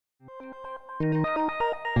In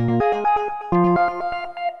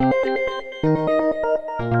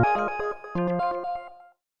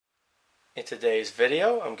today's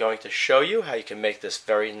video, I'm going to show you how you can make this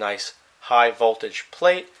very nice high voltage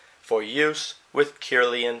plate for use with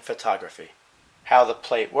Kirlian photography. How the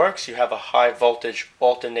plate works: you have a high voltage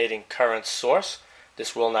alternating current source.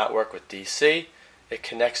 This will not work with DC. It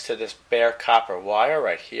connects to this bare copper wire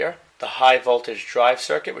right here. The high voltage drive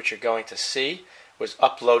circuit, which you're going to see, was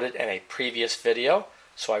uploaded in a previous video,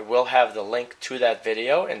 so I will have the link to that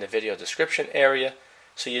video in the video description area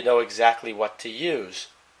so you know exactly what to use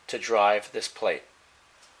to drive this plate.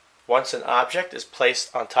 Once an object is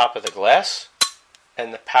placed on top of the glass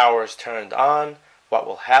and the power is turned on, what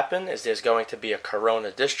will happen is there's going to be a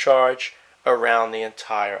corona discharge around the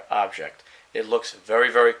entire object. It looks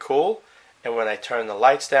very, very cool, and when I turn the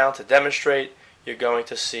lights down to demonstrate, you're going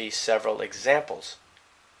to see several examples.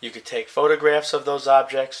 You could take photographs of those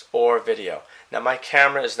objects or video. Now, my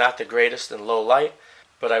camera is not the greatest in low light,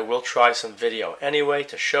 but I will try some video anyway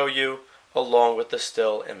to show you, along with the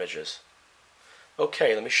still images.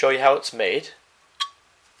 Okay, let me show you how it's made.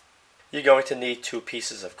 You're going to need 2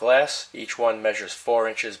 pieces of glass. Each one measures 4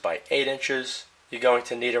 inches by 8 inches. You're going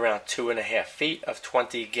to need around 2.5 feet of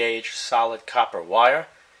 20 gauge solid copper wire.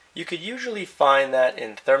 You could usually find that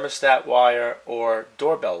in thermostat wire or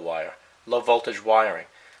doorbell wire, low voltage wiring.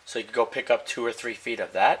 So you could go pick up 2 or 3 feet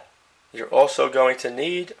of that. You're also going to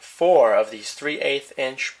need 4 of these 3/8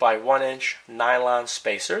 inch by 1 inch nylon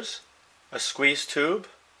spacers. A squeeze tube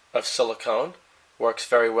of silicone works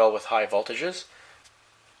very well with high voltages.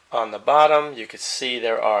 On the bottom you could see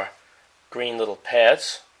there are green little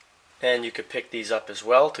pads, and you could pick these up as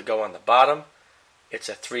well to go on the bottom. It's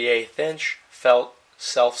a 3/8 inch felt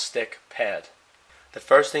self-stick pad. The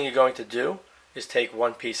first thing you're going to do is take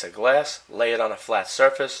 1 piece of glass, lay it on a flat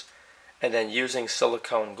surface, and then using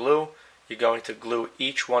silicone glue, you're going to glue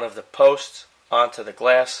each one of the posts onto the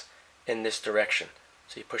glass in this direction.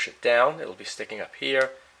 So you push it down, it'll be sticking up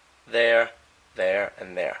here, there, there,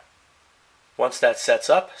 and there. Once that sets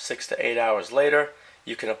up, 6 to 8 hours later,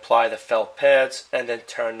 you can apply the felt pads and then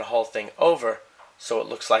turn the whole thing over so it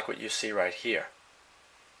looks like what you see right here.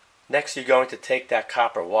 Next, you're going to take that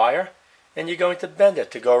copper wire and you're going to bend it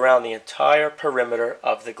to go around the entire perimeter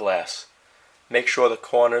of the glass. Make sure the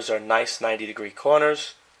corners are nice 90-degree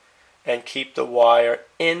corners, and keep the wire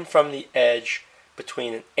in from the edge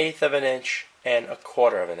between 1/8 of an inch and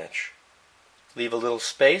 1/4 of an inch. Leave a little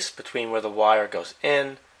space between where the wire goes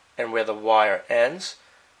in and where the wire ends,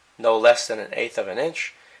 no less than 1/8 of an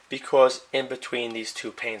inch, because in between these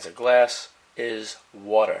 2 panes of glass is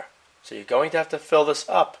water. So you're going to have to fill this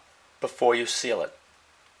up before you seal it.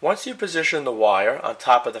 Once you position the wire on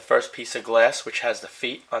top of the first piece of glass, which has the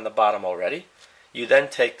feet on the bottom already, you then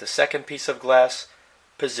take the second piece of glass,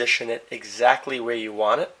 position it exactly where you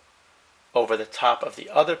want it, over the top of the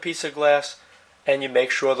other piece of glass, and you make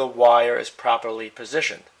sure the wire is properly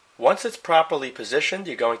positioned. Once it's properly positioned,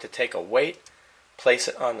 you're going to take a weight, place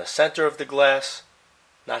it on the center of the glass,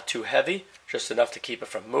 not too heavy, just enough to keep it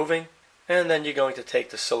from moving, and then you're going to take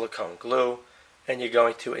the silicone glue and you're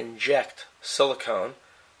going to inject silicone.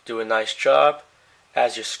 Do a nice job.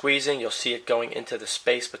 As you're squeezing, you'll see it going into the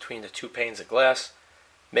space between the 2 panes of glass.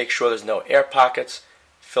 Make sure there's no air pockets.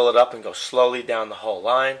 Fill it up and go slowly down the whole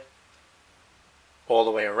line, all the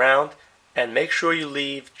way around, and make sure you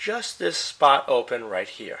leave just this spot open right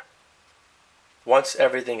here. Once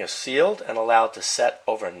everything is sealed and allowed to set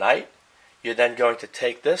overnight, you're then going to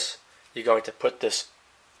take this, you're going to put this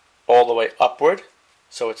all the way upward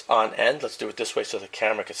so it's on end. Let's do it this way so the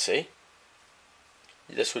camera can see.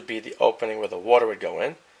 This would be the opening where the water would go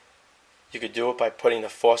in. You could do it by putting the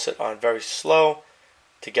faucet on very slow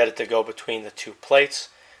to get it to go between the 2 plates.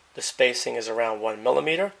 The spacing is around 1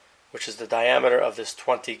 millimeter, which is the diameter of this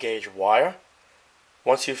 20 gauge wire.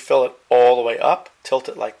 Once you fill it all the way up, tilt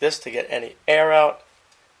it like this to get any air out,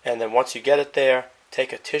 and then once you get it there,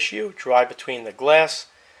 take a tissue, dry between the glass,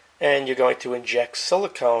 and you're going to inject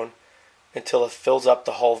silicone until it fills up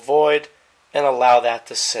the whole void and allow that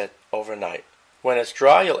to sit overnight. When it's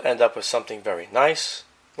dry, you'll end up with something very nice,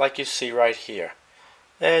 like you see right here.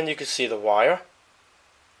 And you can see the wire.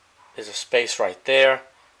 There's a space right there,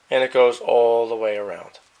 and it goes all the way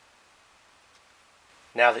around.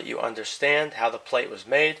 Now that you understand how the plate was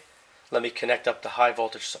made, let me connect up the high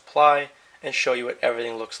voltage supply and show you what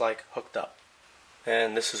everything looks like hooked up.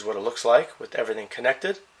 And this is what it looks like with everything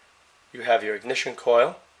connected. You have your ignition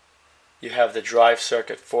coil. You have the drive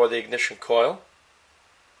circuit for the ignition coil.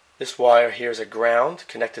 This wire here is a ground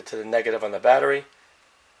connected to the negative on the battery.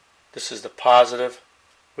 This is the positive,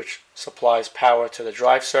 which supplies power to the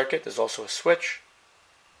drive circuit. There's also a switch.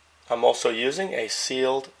 I'm also using a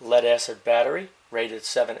sealed lead acid battery rated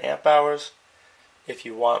 7 amp hours. If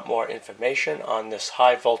you want more information on this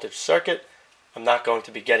high voltage circuit, I'm not going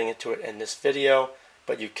to be getting into it in this video,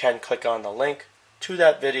 but you can click on the link to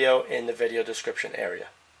that video in the video description area.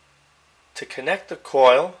 To connect the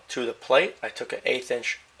coil to the plate, I took an 1/8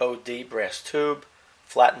 inch OD brass tube,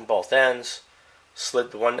 flattened both ends,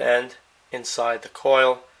 slid one end inside the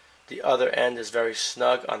coil. The other end is very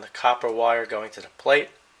snug on the copper wire going to the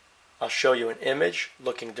plate. I'll show you an image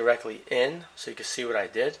looking directly in so you can see what I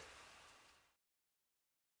did.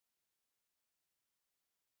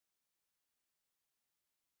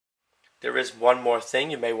 There is one more thing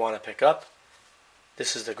you may want to pick up.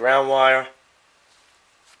 This is the ground wire,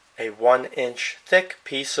 a 1-inch thick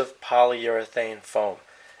piece of polyurethane foam.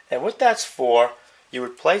 And what that's for, you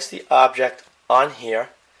would place the object on here,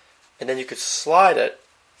 and then you could slide it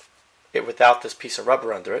without this piece of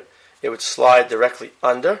rubber under it. It would slide directly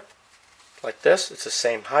under, like this. It's the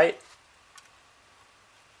same height.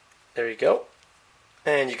 There you go.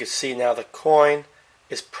 And you can see now the coin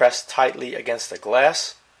is pressed tightly against the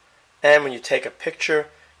glass. And when you take a picture,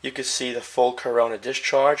 you can see the full corona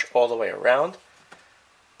discharge all the way around.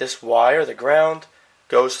 This wire, the ground,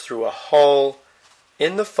 goes through a hole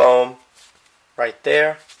in the foam right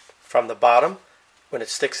there from the bottom. When it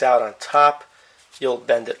sticks out on top, you'll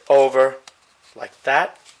bend it over like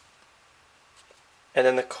that, and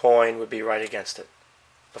then the coin would be right against it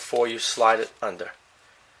before you slide it under.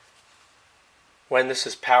 When this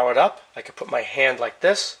is powered up, I can put my hand like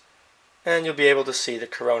this, and you'll be able to see the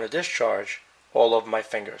corona discharge all over my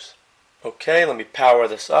fingers. Okay, let me power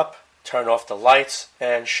this up, turn off the lights,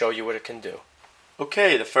 and show you what it can do.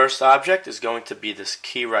 Okay, the first object is going to be this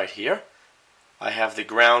key right here. I have the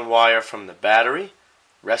ground wire from the battery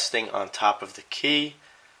resting on top of the key.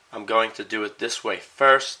 I'm going to do it this way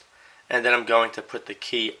first, and then I'm going to put the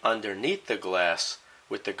key underneath the glass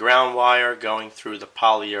with the ground wire going through the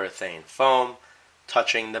polyurethane foam,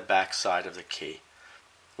 touching the back side of the key.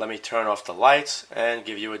 Let me turn off the lights and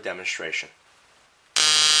give you a demonstration.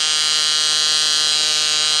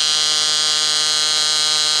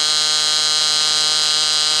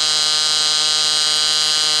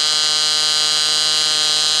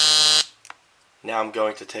 Now I'm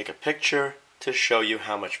going to take a picture to show you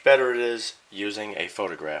how much better it is using a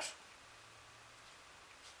photograph.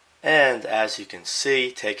 And as you can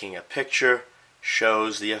see, taking a picture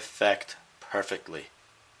shows the effect perfectly.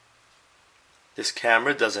 This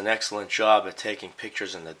camera does an excellent job at taking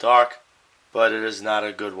pictures in the dark, but it is not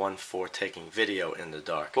a good one for taking video in the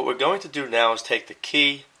dark. What we're going to do now is take the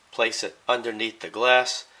key, place it underneath the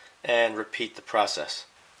glass, and repeat the process.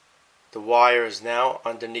 The wire is now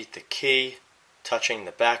underneath the key, touching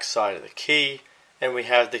the back side of the key, and we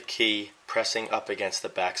have the key pressing up against the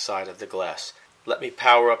back side of the glass. Let me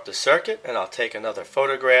power up the circuit and I'll take another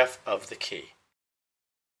photograph of the key.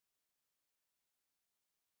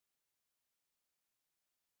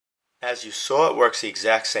 As you saw, it works the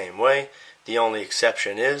exact same way. The only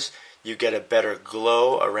exception is you get a better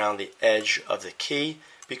glow around the edge of the key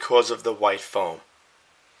because of the white foam.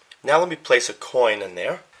 Now let me place a coin in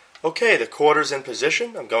there. Okay, the quarter's in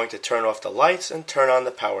position. I'm going to turn off the lights and turn on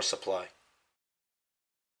the power supply.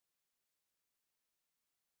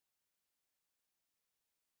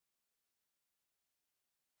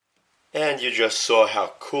 And you just saw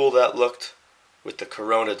how cool that looked with the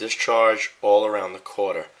corona discharge all around the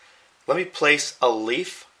quarter. Let me place a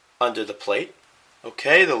leaf under the plate.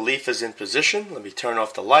 Okay, the leaf is in position. Let me turn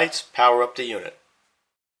off the lights, power up the unit.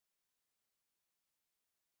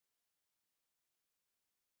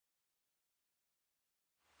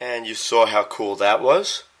 And you saw how cool that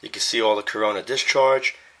was. You can see all the corona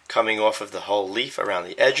discharge coming off of the whole leaf around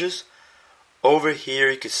the edges. Over here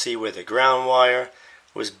you can see where the ground wire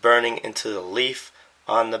was burning into the leaf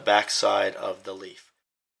on the back side of the leaf.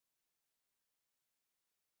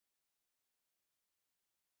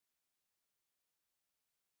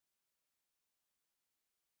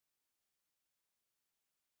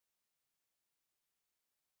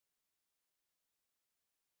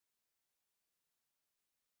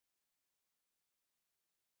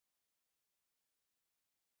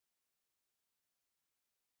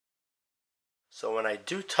 So when I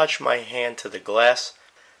do touch my hand to the glass,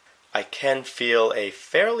 I can feel a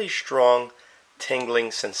fairly strong tingling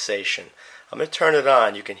sensation. I'm going to turn it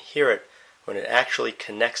on. You can hear it when it actually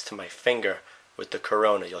connects to my finger with the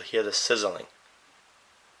corona. You'll hear the sizzling.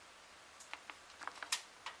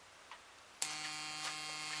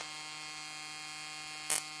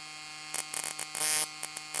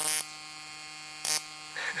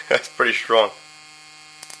 That's pretty strong.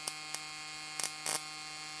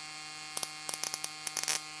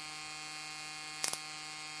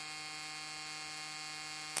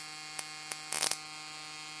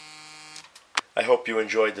 I hope you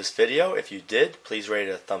enjoyed this video. If you did, please rate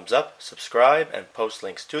it a thumbs up, subscribe, and post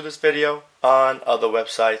links to this video on other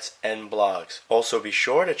websites and blogs. Also be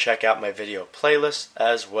sure to check out my video playlist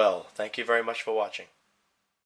as well. Thank you very much for watching.